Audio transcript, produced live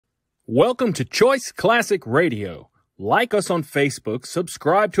Welcome to Choice Classic Radio. Like us on Facebook,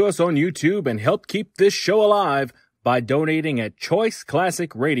 subscribe to us on YouTube, and help keep this show alive by donating at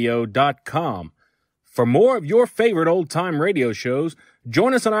choiceclassicradio.com. For more of your favorite old-time radio shows,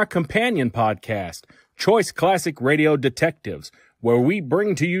 join us on our companion podcast, Choice Classic Radio Detectives, where we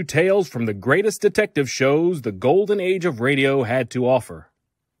bring to you tales from the greatest detective shows the golden age of radio had to offer.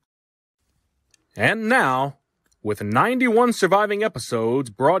 And now, with 91 surviving episodes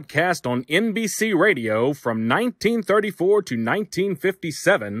broadcast on NBC Radio from 1934 to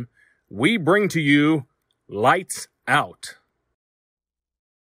 1957, we bring to you Lights Out.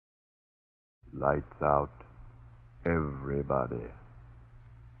 Lights out, everybody.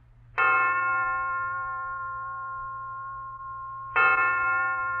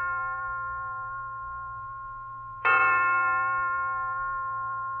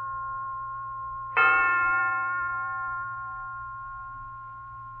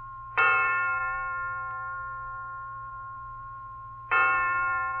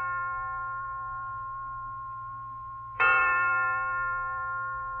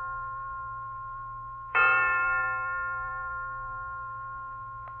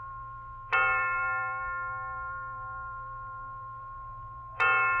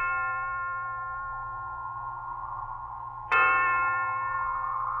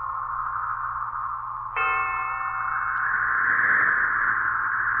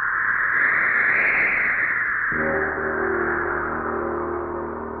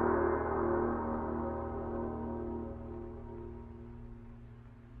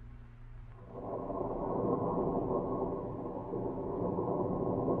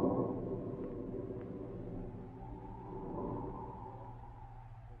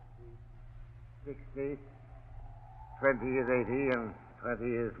 $60, 20 is 80, and 20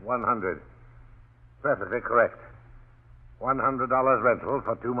 is 100. Perfectly correct. $100 rental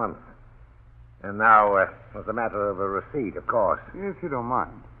for 2 months. And now, as a matter of a receipt, of course. If you don't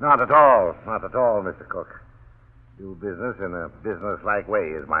mind. Not at all. Not at all, Mr. Cook. Do business in a business-like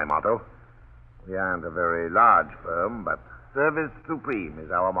way is my motto. We aren't a very large firm, but service supreme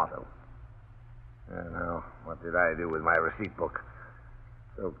is our motto. And now, what did I do with my receipt book?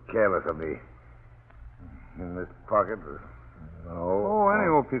 So careless of me. In this pocket? No. Oh, any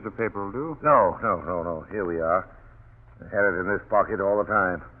old piece of paper will do. No. Here we are. I had it in this pocket all the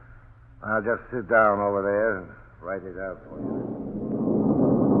time. I'll just sit down over there and write it out for you.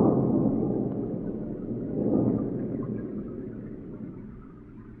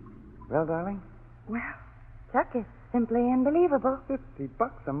 Well, darling? Well, Chuck, it's simply unbelievable. $50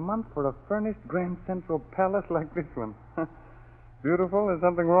 a month for a furnished Grand Central Palace like this one. Beautiful. There's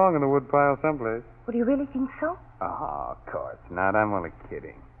something wrong in the woodpile someplace. Well, do you really think so? Oh, of course not. I'm only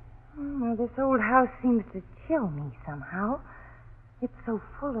kidding. Well, this old house seems to chill me somehow. It's so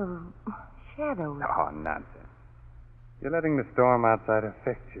full of shadows. Oh, nonsense. You're letting the storm outside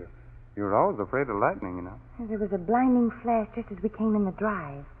affect you. You were always afraid of lightning, you know. There was a blinding flash just as we came in the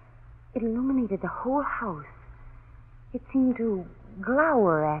drive. It illuminated the whole house. It seemed to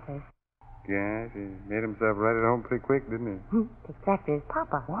glower at us. Yes, he made himself right at home pretty quick, didn't he? Takes after his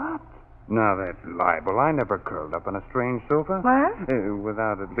papa. What? Now, that's libel. I never curled up on a strange sofa. What?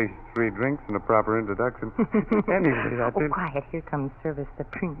 Without at least 3 drinks and a proper introduction. Anyway, that's it. Oh, quiet. Here comes Service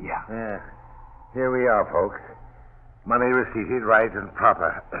Supreme. Yeah. Here we are, folks. Money receipted right and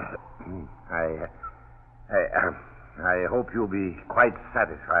proper. I hope you'll be quite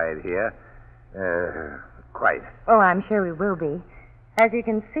satisfied here. Quite. Oh, I'm sure we will be. As you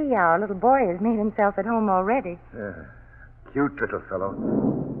can see, our little boy has made himself at home already. Cute little fellow.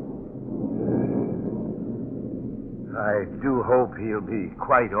 I do hope he'll be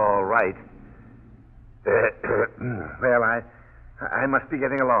quite all right. Well, I must be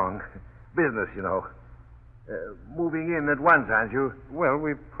getting along. Business, you know. Moving in at once, aren't you? Well,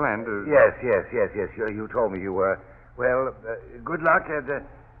 we planned to... Yes. You told me you were. Well, good luck and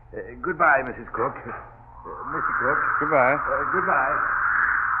goodbye, Mrs. Cook. Mr. Cook. Goodbye. Goodbye.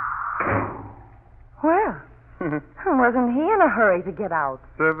 Well, wasn't he in a hurry to get out?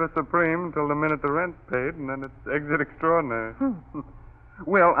 Service supreme until the minute the rent's paid, and then it's exit extraordinary.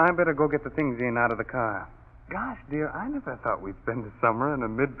 Well, I better go get the things in out of the car. Gosh, dear, I never thought we'd spend the summer in a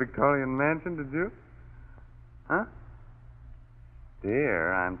mid-Victorian mansion, did you? Huh?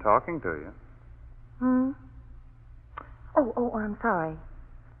 Dear, I'm talking to you. Oh, I'm sorry.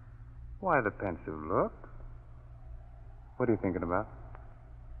 Why the pensive look? What are you thinking about?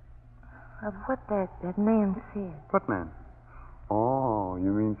 Of what that man said. What man? Oh,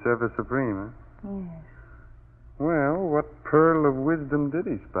 you mean Service Supreme, huh? Yes. Well, what pearl of wisdom did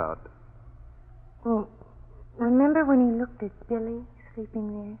he spout? Well, remember when he looked at Billy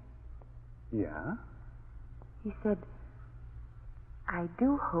sleeping there? Yeah? He said, I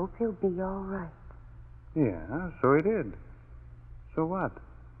do hope he'll be all right. Yeah, so he did. So what?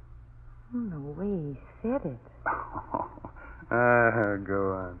 The way he said it.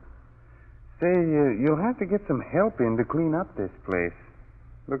 Go on. Say, you'll have to get some help in to clean up this place.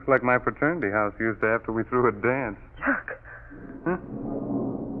 Looks like my fraternity house used to after we threw a dance. Chuck. Huh?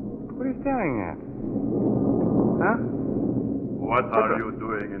 What are you staring at? Huh? What are you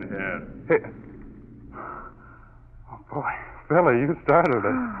doing in here? Hey. Oh, boy. Fella, you startled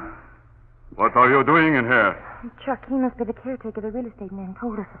us. What are you doing in here? Chuck, he must be the caretaker the real estate man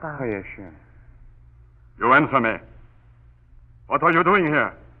told us about. Oh, yeah, sure. You answer me. What are you doing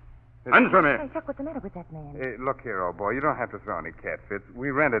here? Answer me. Hey, Chuck, what's the matter with that man? Hey, look here, old boy. You don't have to throw any cat fits.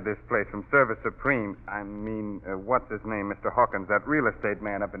 We rented this place from Service Supreme. I mean, what's his name, Mr. Hawkins, that real estate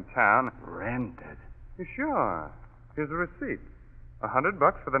man up in town. Rented? Sure. Here's a receipt. $100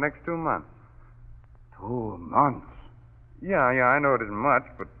 for the next 2 months. 2 months. Yeah, I know it isn't much,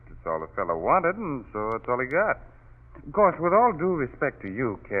 but it's all the fellow wanted, and so it's all he got. Of course, with all due respect to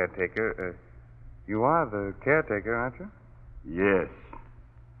you, caretaker, you are the caretaker, aren't you? Yes.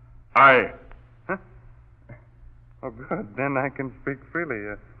 I. Huh? Oh, good. Then I can speak freely.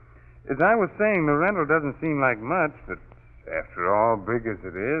 As I was saying, the rental doesn't seem like much, but after all, big as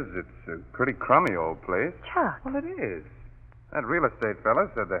it is, it's a pretty crummy old place. Chuck. Well, it is. That real estate fella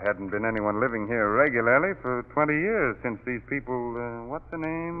said there hadn't been anyone living here regularly for 20 years since these people, what's the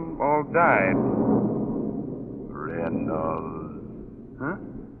name, all died. Reynolds. Huh?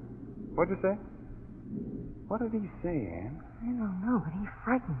 What'd you say? What did he say, Ann? I don't know, but he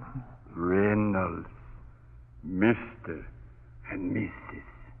frightens me. Reynolds. Mr. and Mrs.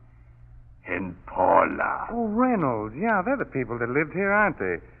 and Paula. Oh, Reynolds. Yeah, they're the people that lived here, aren't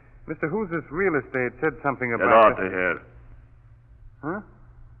they? Mr. Who's this real estate said something about... Get out of here. Huh?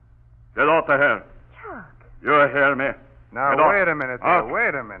 Get out of here. Chuck. You hear me? Now, Get out. wait a minute Out. there.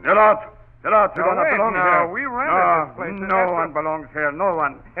 Wait a minute. Get out. Get out. You Now, don't wait, belong now, here. we rented this place. No one belongs here. No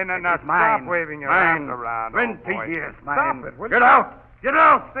one. Hey, now, It now is mine. stop waving your Mine. arms around, 20 old boy. years, Stop mine. it, will Get you? out. Get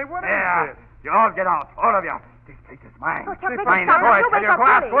out. Say, what is there. this? You all get out. All of you. This place is mine. Oh, Chuck, It's wake mine. up, Go Chuck. ahead. You Tell wake you. up, Go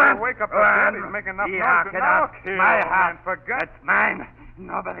out. Billy. Go on. Oh, wake up Go the on. dad. He's making enough Yeah, noise. get Now, out. here, My old house. man, for God's It's mine.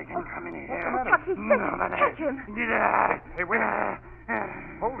 Nobody can come in here. the matter? Chuck, he's sick. Nobody. Catch him. Get out. Hey, wait a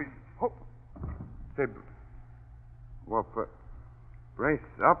Holy... Say... Well, brace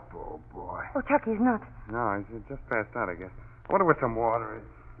up, old boy. Oh, Chuck, he's not. No, he's just passed out, I guess. I wonder what some water is.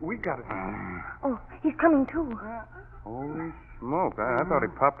 We got it. Oh, he's coming too. Holy smoke. I thought he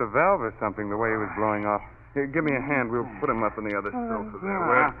popped a valve or something the way he was blowing off. Here, give me a hand. We'll put him up on the other sofa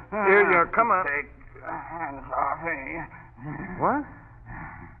there. Here you are. Come on. Take your hands off me. What?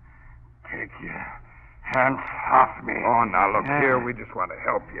 Take your hands off me. Oh, now, look here. We just want to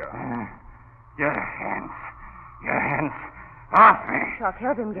help you. Your hands. Your hands off me. Chuck,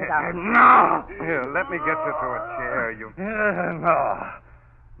 help him get out. No. Here, let me get you to a chair. You... No.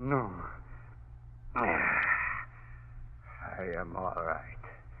 No. I am all right.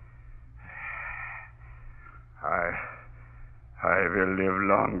 I will live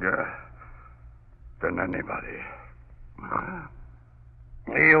longer than anybody.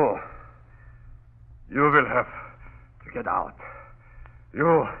 You will have to get out.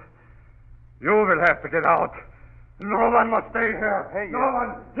 You will have to get out. No one must stay here. Hey, no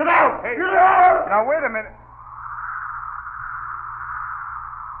one. Get out! Hey. Get out! Now, wait a minute.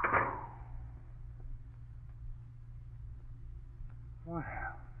 Wow.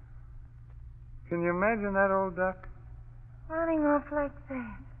 Can you imagine that old duck? Running off like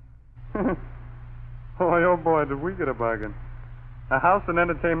that. Boy, oh boy, did we get a bargain. A house and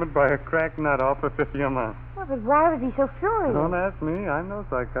entertainment by a crack nut off for 50 a month. Well, but why was he so furious? Don't ask me. I'm no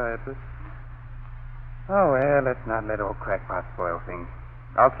psychiatrist. Oh, well, let's not let old crackpot spoil things.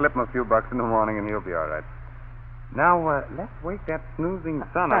 I'll slip him a few bucks in the morning and he'll be all right. Now, let's wake that snoozing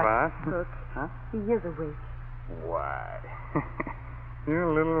son of ours. Look, Huh? he is awake. Why?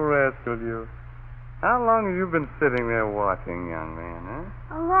 You little rascal, you. How long have you been sitting there watching, young man,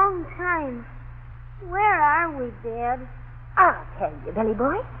 huh? A long time. Where are we, Dad? I'll tell you, Billy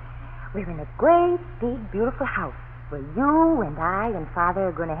boy. We're in a great, big, beautiful house where you and I and Father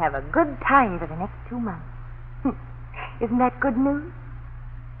are going to have a good time for the next 2 months. Isn't that good news?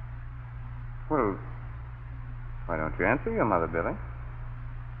 Well, why don't you answer your mother, Billy?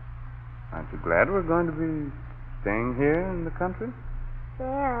 Aren't you glad we're going to be staying here in the country?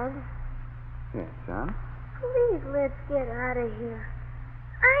 Dad, Yes, son. please let's get out of here.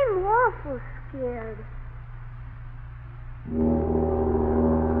 I'm awful scared.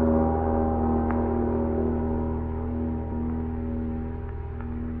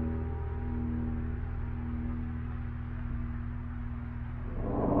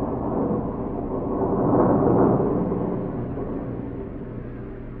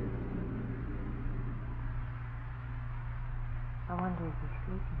 wonder if he's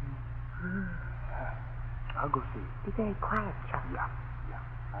sleeping. I'll go see. Be very quiet, Chuck. Yeah,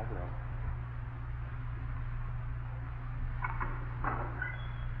 I will.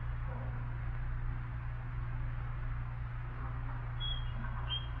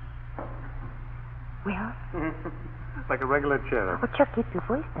 Well? Like a regular chatter. Oh, Chuck, keep your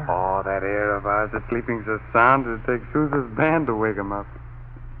voice down. Oh, that air of ours is sleeping so sound it takes Sousa's band to wake him up.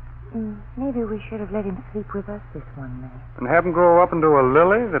 Maybe we should have let him sleep with us this one night. And have him grow up into a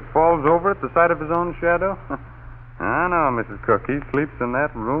lily that falls over at the sight of his own shadow? I know, Mrs. Cook. He sleeps in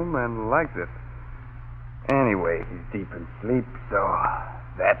that room and likes it. Anyway, he's deep in sleep, so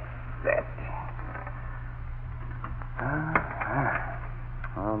that's that.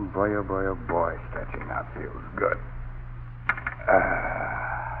 Oh, boy, stretching out feels good.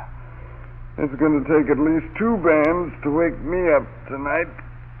 It's going to take at least 2 bands to wake me up tonight.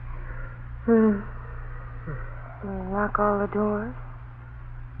 We'll lock all the doors.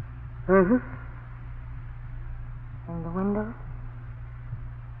 Mm-hmm. And the windows.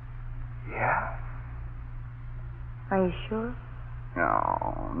 Yeah? Are you sure?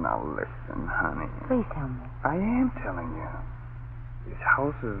 Oh, now listen, honey. Please tell me. I am telling you. This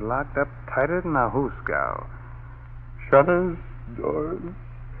house is locked up tighter than a hoosegow. Shutters, doors,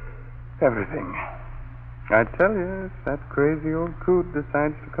 everything. I tell you, if that crazy old coot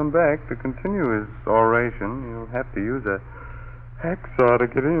decides to come back to continue his oration, he'll have to use a hacksaw to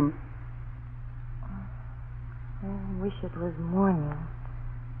get in. I wish it was morning.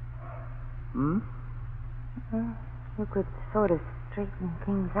 Hmm? You could sort of straighten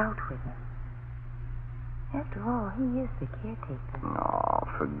things out with him. After all, he is the caretaker. Oh,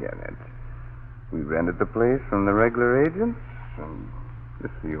 forget it. We rented the place from the regular agents, and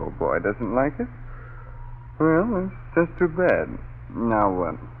if the old boy doesn't like it, well, it's just too bad.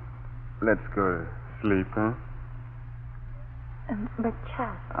 Now, let's go to sleep, huh? But,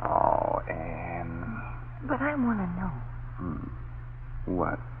 Chuck... Oh, Anne. But I want to know.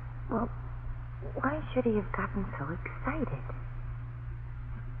 What? Well, why should he have gotten so excited?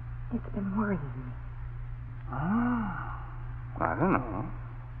 It's been worrying me. I don't know.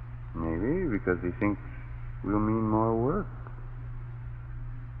 Maybe because he thinks we'll mean more work.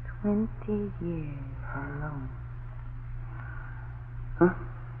 20 years alone. Huh?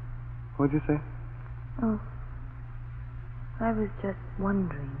 What'd you say? Oh, I was just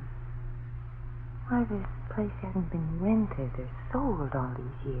wondering why this place hasn't been rented or sold all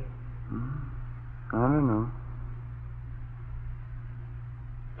these years. I don't know.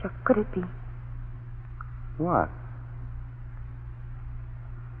 Chuck, could it be? What?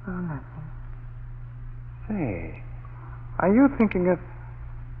 Oh, nothing. Say, are you thinking of...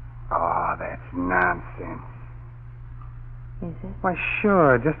 Oh, that's nonsense. Is it? Why,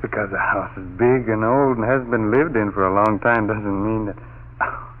 sure, just because a house is big and old and hasn't been lived in for a long time doesn't mean that...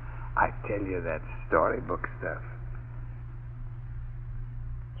 Oh, I tell you, that storybook stuff.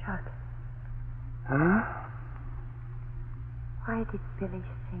 Chuck, Huh? why did Billy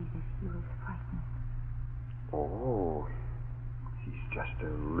say that he was frightened? Oh, he's just a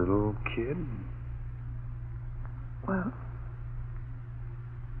little kid. Well,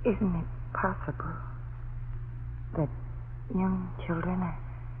 isn't it possible that young children are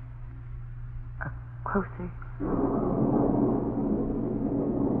closer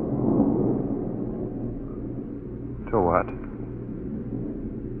To what?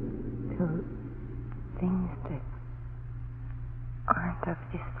 to things that aren't of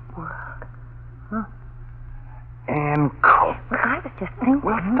this world? Huh? And Cook. Well, I was just thinking...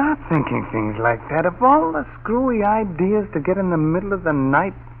 Well, stop thinking things like that. Of all the screwy ideas to get in the middle of the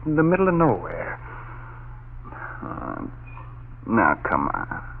night, in the middle of nowhere. Now, come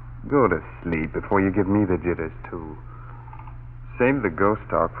on. Go to sleep before you give me the jitters, too. Save the ghost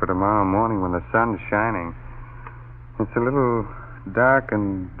talk for tomorrow morning when the sun's shining. It's a little dark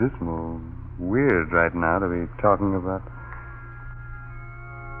and dismal, weird right now to be talking about.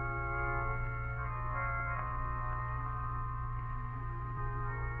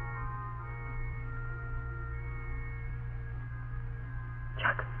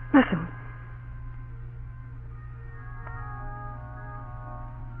 Chuck, listen.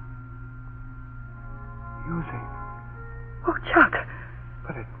 Music. Oh, Chuck.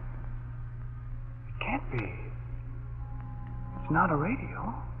 But it can't be. It's not a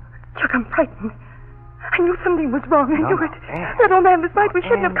radio. Chuck, I'm frightened. I knew something was wrong. I No, knew no, it. Anne. That old man was right. We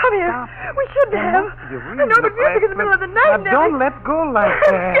shouldn't have Anne, come here. stop it. We shouldn't have. You I know the music in the middle of the night. Now, don't let go like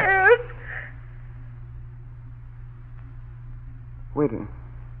I'm that. scared. Wait a minute.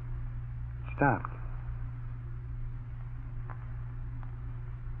 Stopped.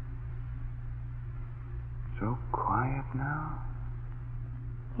 So quiet now.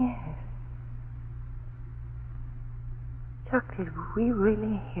 Chuck, did we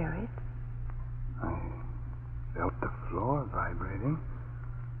really hear it? I felt the floor vibrating.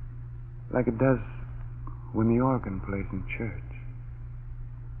 Like it does when the organ plays in church.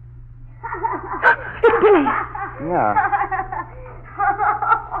 It's Billy. Yeah.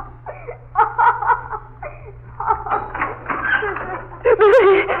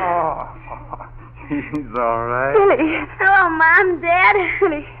 Billy. Oh, he's all right. Billy. Hello, Mom, Dad.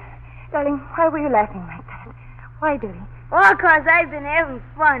 Billy. Darling, why were you laughing like that? Why, Billy? Oh, 'cause I've been having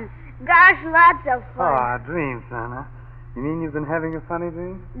fun. Gosh, lots of Oh, fun. a dream, son, huh? You mean you've been having a funny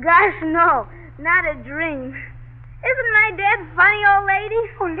dream? Gosh, no, not a dream. Isn't my dad funny, old lady?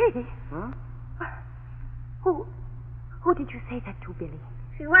 Oh, lady. Huh? Who did you say that to, Billy?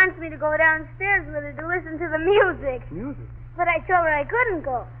 She wants me to go downstairs with her to listen to the music. Music? But I told her I couldn't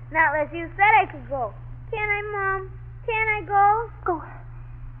go. Not unless you said I could go. Can I, Mom? Can I go?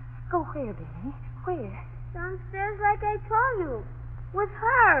 Go where, Billy? Where? Downstairs like I told you. With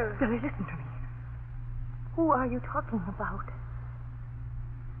her. Billy, listen to me. Who are you talking about?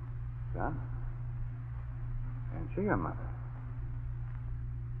 Son? Answer your mother.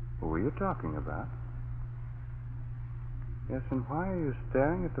 Who are you talking about? Yes, and why are you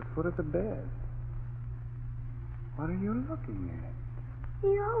staring at the foot of the bed? What are you looking at? The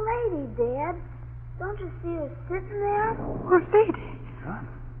old lady, Dad. Don't you see her sitting there? Who's lady? Son?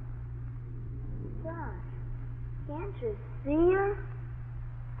 Gosh, can't you see her?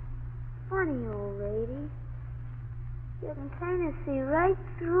 Funny old lady. You can kind of see right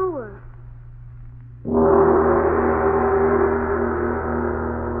through her.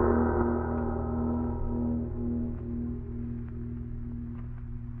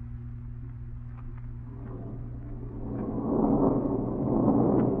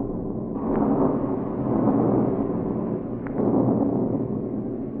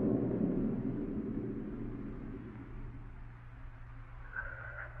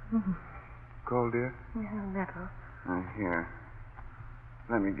 Cold, dear? Yeah, a little. Here.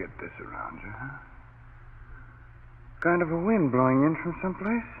 Let me get this around you, huh? Kind of a wind blowing in from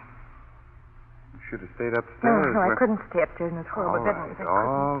someplace. You should have stayed upstairs. No, I couldn't stay upstairs in this horrible bed.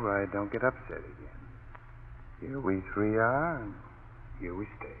 All right. Don't get upset again. Here we three are, and here we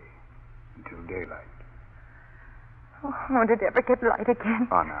stay. Until daylight. Oh, won't it ever get light again?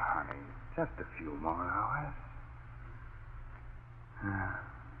 Oh, now, honey. Just a few more hours.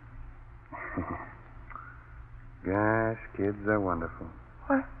 Gosh, kids are wonderful.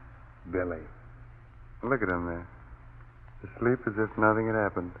 What? Billy. Look at him there. Asleep as if nothing had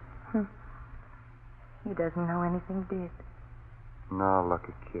happened. He doesn't know anything did. No,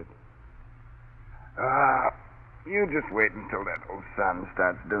 lucky kid. You just wait until that old son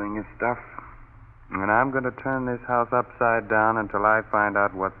starts doing his stuff. And I'm going to turn this house upside down until I find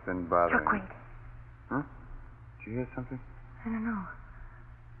out what's been bothering Chuck, him. wait. Huh? Did you hear something? I don't know.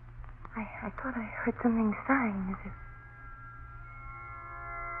 I thought I heard something sighing as if...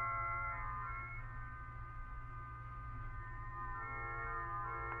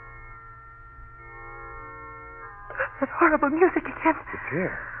 That horrible music again. It's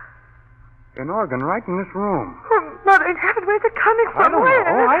here. An organ right in this room. Oh, Mother in heaven, where's it coming from? I don't Where?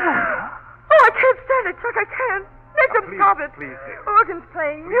 know. I don't know. Oh, I can't stand it, Chuck. I can't. Make them Please, stop it. please, dear. Organ's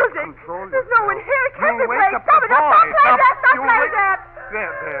playing music. Control There's no one yourself. here. It can't You be wake playing. up Stop the it. Stop boy. playing that. Stop You playing wake- that.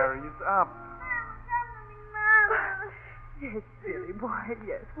 There, he's up. Yes, Billy, boy,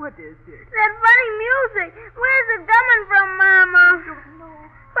 yes. What is it? That funny music. Where's it coming from, Mama?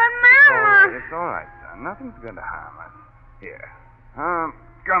 But, Mama. It's all right, son. Nothing's going to harm us. Here. Come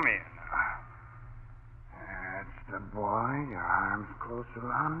here now. That's the boy. Your arms close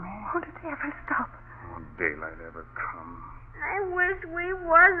around me. Won't it ever stop? Won't daylight ever come? I wish we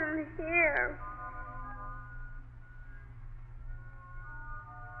wasn't here.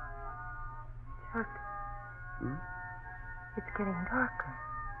 Chuck. Hmm? It's getting darker.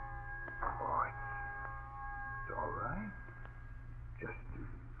 Oh, it's all right. Just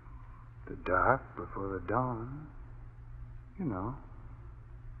the dark before the dawn. You know.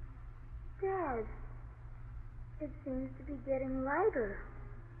 Dad, it seems to be getting lighter.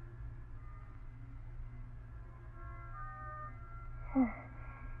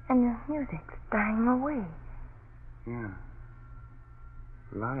 And the music's dying away. Yeah.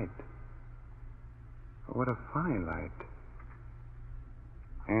 Light. What a funny light.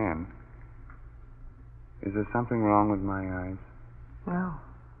 Anne, is there something wrong with my eyes? No.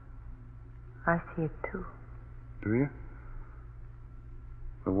 I see it too. Do you?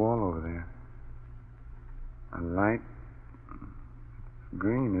 The wall over there. A light. It's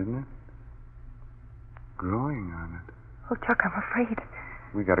green, isn't it? Growing on it. Oh, Chuck, I'm afraid.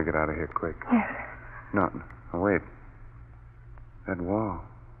 We gotta get out of here quick. Yes. No, wait. That wall.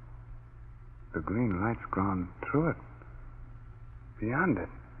 The green light's gone through it. Beyond it.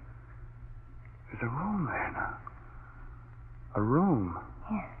 There's a room there now. A room.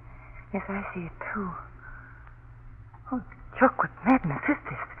 Yes. Yes, I see it, too. Oh, Chuck, what madness is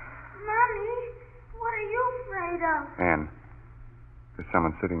this? Mommy, what are you afraid of? Anne, there's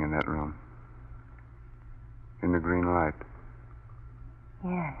someone sitting in that room. In the green light.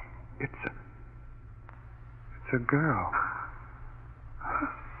 Yes. It's a girl. I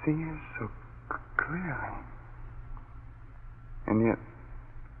see her so clearly. And yet,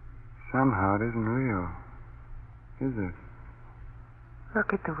 somehow it isn't real. Is it?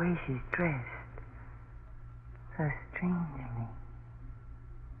 Look at the way she's dressed. So strangely.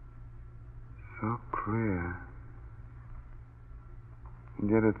 So clear. And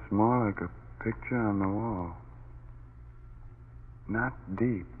yet it's more like a picture on the wall. Not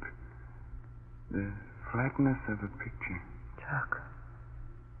deep. The flatness of a picture. Chuck,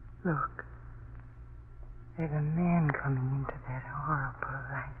 look. There's a man coming into that horrible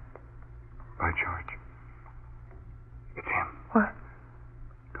light. By George. It's him. What?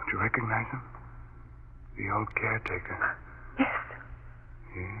 Don't you recognize him? The old caretaker. Yes.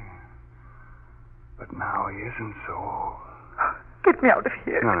 Yeah. But now he isn't so old. Get me out of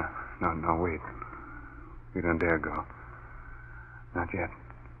here. No, wait. We don't dare go. Not yet.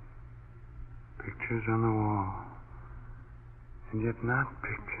 Pictures on the wall. And yet not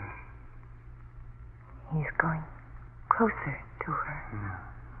pictures. He's going closer to her. Yeah.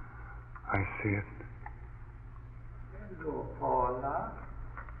 I see it. Hello, Paula.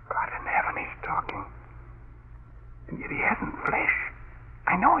 God in heaven, he's talking. And yet he hasn't flesh.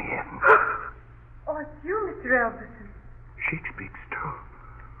 I know he hasn't. Oh, it's you, Mr. Elverson. She speaks too.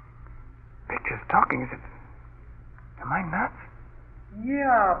 Pictures talking. Am I nuts?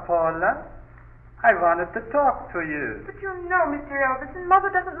 Yeah, Paula. I wanted to talk to you. But you know, Mr. Elverson, Mother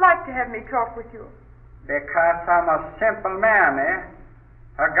doesn't like to have me talk with you. Because I'm a simple man, eh?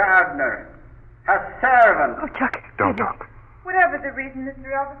 A gardener. A servant. Oh, Chuck. Don't talk. Whatever the reason, Mr.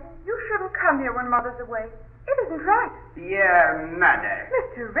 Elverson, you shouldn't come here when Mother's away. It isn't right. Your mother.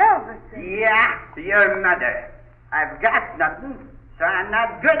 Mr. Elverson. Yeah, your mother. I've got nothing, so I'm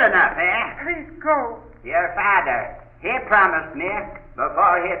not good enough, eh? Please go. Your father, he promised me,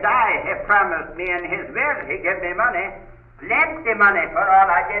 before he died, he promised me in his will, he gave me money. Plenty money for all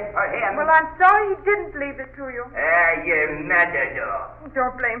I did for him. Well, I'm sorry he didn't leave it to you. Your mother, though.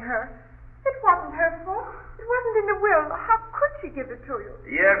 Don't blame her. It wasn't her fault. It wasn't in the will. How could she give it to you?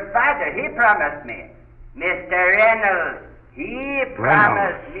 Your father, he promised me. Mr. Reynolds, he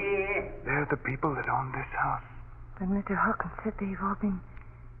promised me. They're the people that own this house. But Mr. Hawkins said they've all been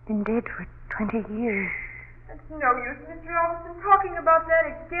dead for 20 years. It's no use, Mr. Elverson, talking about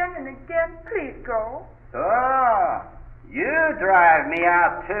that again and again. Please go. Oh, you drive me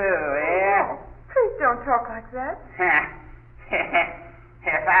out too, eh? Oh, please don't talk like that.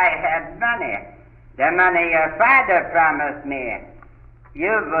 If I had money, the money your father promised me,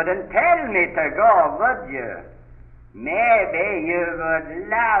 you wouldn't tell me to go, would you? Maybe you would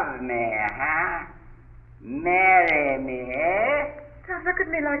love me, huh? Marry me, eh? Don't look at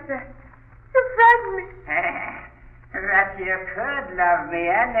me like that. You frighten me. But you could love me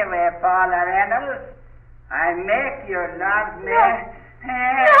anyway, Paula Reynolds. I make you love me. No.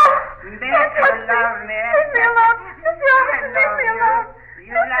 Make you love me. Leave me alone. Mr. Elverson, leave me alone.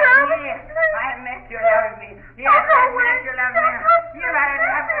 You love me. I make you love me. Yes, I make you love me. You are in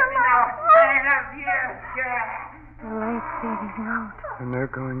love with me now. I love you. Yeah. The light's fading out. And they're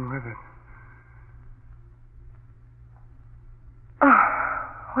going with it. Oh,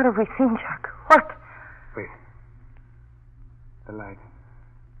 what have we seen, Chuck? What? Wait. The light.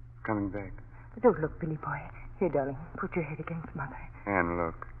 It's coming back. Don't look, Billy boy. Here, darling, put your head against Mother. Anne,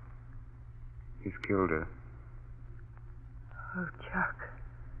 look. He's killed her. Oh, Chuck.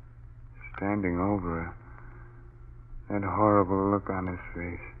 Standing over her. That horrible look on his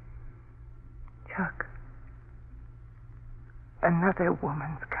face. Chuck. Another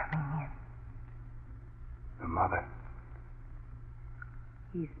woman's coming in. The mother.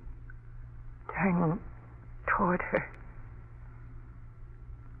 He's turning toward her.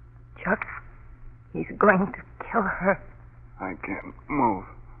 Chuck, he's going to kill her. I can't move.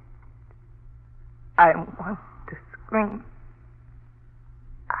 I want to scream.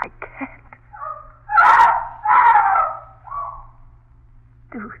 I can't.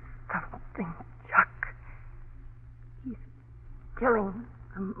 Do something, Chuck. He's killing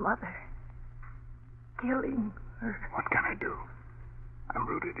the mother. Killing her. What can I do? I'm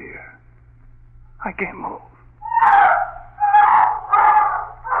rooted here. I can't move.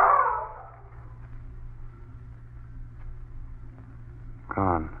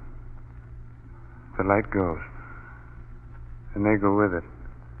 light goes. And they go with it.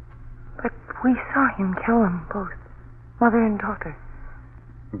 But we saw him kill them both, mother and daughter.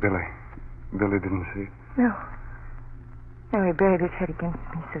 Billy didn't see it. No. No, he buried his head against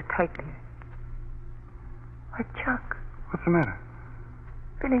me so tightly. Why, Chuck, What's the matter?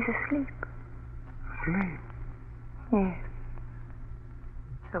 Billy's asleep. Asleep? Yes.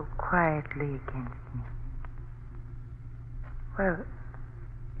 So quietly against me. Well,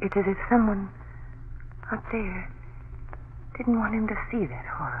 it's as if someone up there didn't want him to see that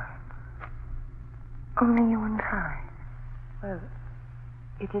horror. Only you and I. Well,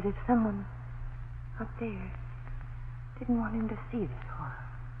 it's as if someone up there didn't want him to see that horror.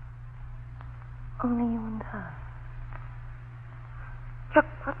 Only you and I. Chuck,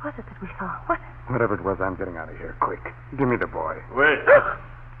 what was it that we saw? What? Whatever it was, I'm getting out of here. Quick. Give me the boy. Wait.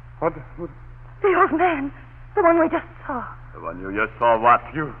 What? The old man. The one we just saw. The one you just saw what?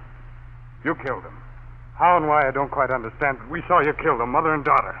 You killed him. How and why, I don't quite understand, but we saw you kill them, mother and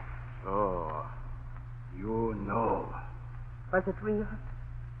daughter. Oh, you know. Was it real?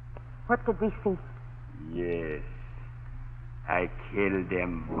 What did we see? Yes. I killed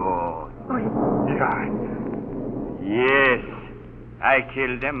them both. Yeah. Yes. I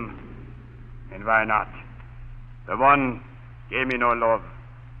killed them. And why not? The one gave me no love.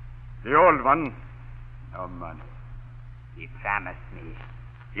 The old one, no money. He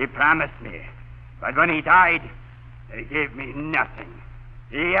promised me. But when he died, they gave me nothing.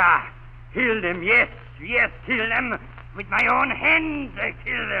 Yeah, killed him, yes, killed him. With my own hands, I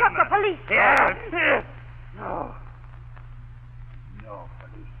killed him. Stop the police! Yes. No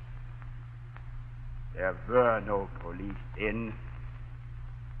police. There were no police then.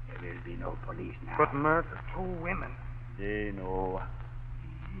 There will be no police now. But murder 2 women. They know.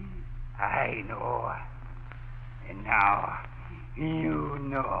 I know. And now, you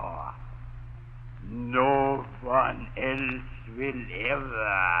know. No one else will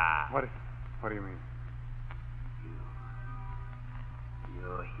ever. What do you mean?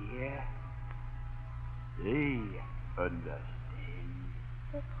 You hear? They understand.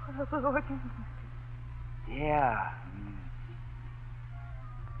 Yeah.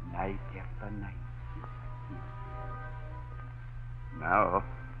 Night after night. Now,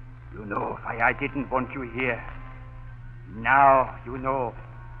 you know why I didn't want you here. Now you know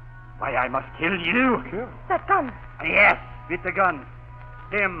why I must kill you. Kill? That gun. Yes, with the gun.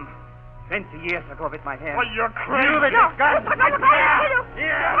 Him, 20 years ago with my hand. Oh, you're crazy. You with this gun.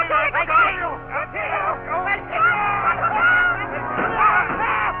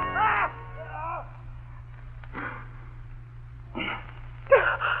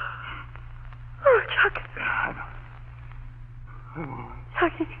 Oh, Chuck.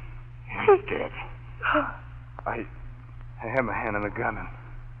 Chuck, He's dead. I had my hand on the gun,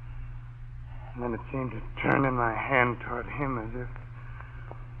 and then it seemed to turn in my hand toward him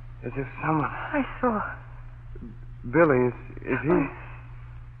as if someone... I saw. Billy, is he...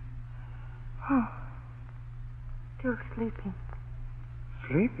 Oh. Still sleeping.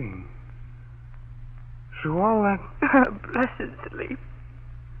 Sleeping? Through all that... Blessed sleep.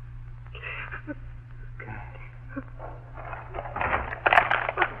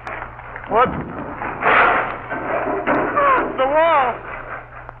 What? The wall!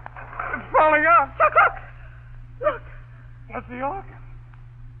 It's falling out! Look! That's the organ.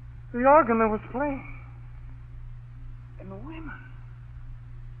 The organ that was playing. And the women.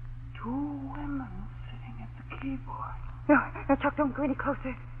 2 women sitting at the keyboard. No, Chuck, don't go any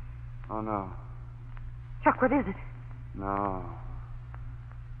closer. Oh, no. Chuck, what is it? No.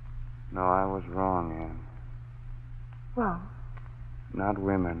 No, I was wrong, Ann. Wrong? Not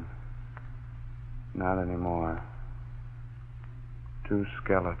women. Not anymore. 2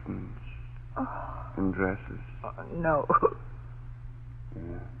 skeletons. Oh. In dresses. No.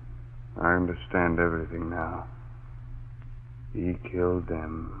 Yeah. I understand everything now. He killed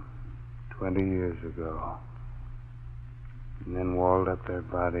them 20 years ago. And then walled up their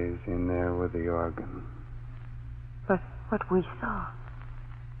bodies in there with the organ. But what we saw,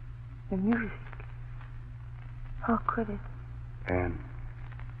 the music, how could it? And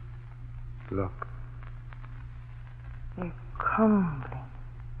look, They're crumbling.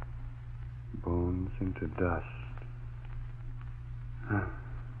 bones into dust. Huh.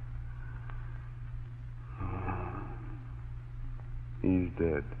 He's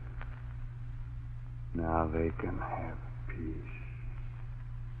dead. Now they can have peace.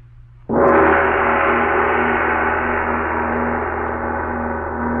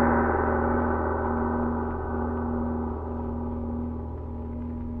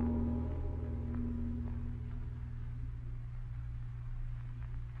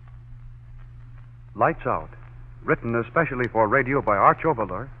 Lights Out, written especially for radio by Arch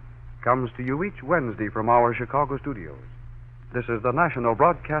Oboler, comes to you each Wednesday from our Chicago studios. This is the National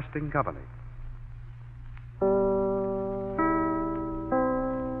Broadcasting Company.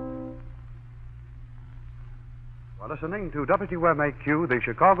 You're listening to WMAQ, the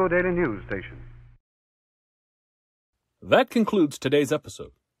Chicago Daily News Station. That concludes today's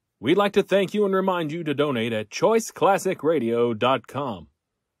episode. We'd like to thank you and remind you to donate at choiceclassicradio.com.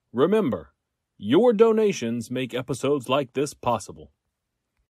 Remember, your donations make episodes like this possible.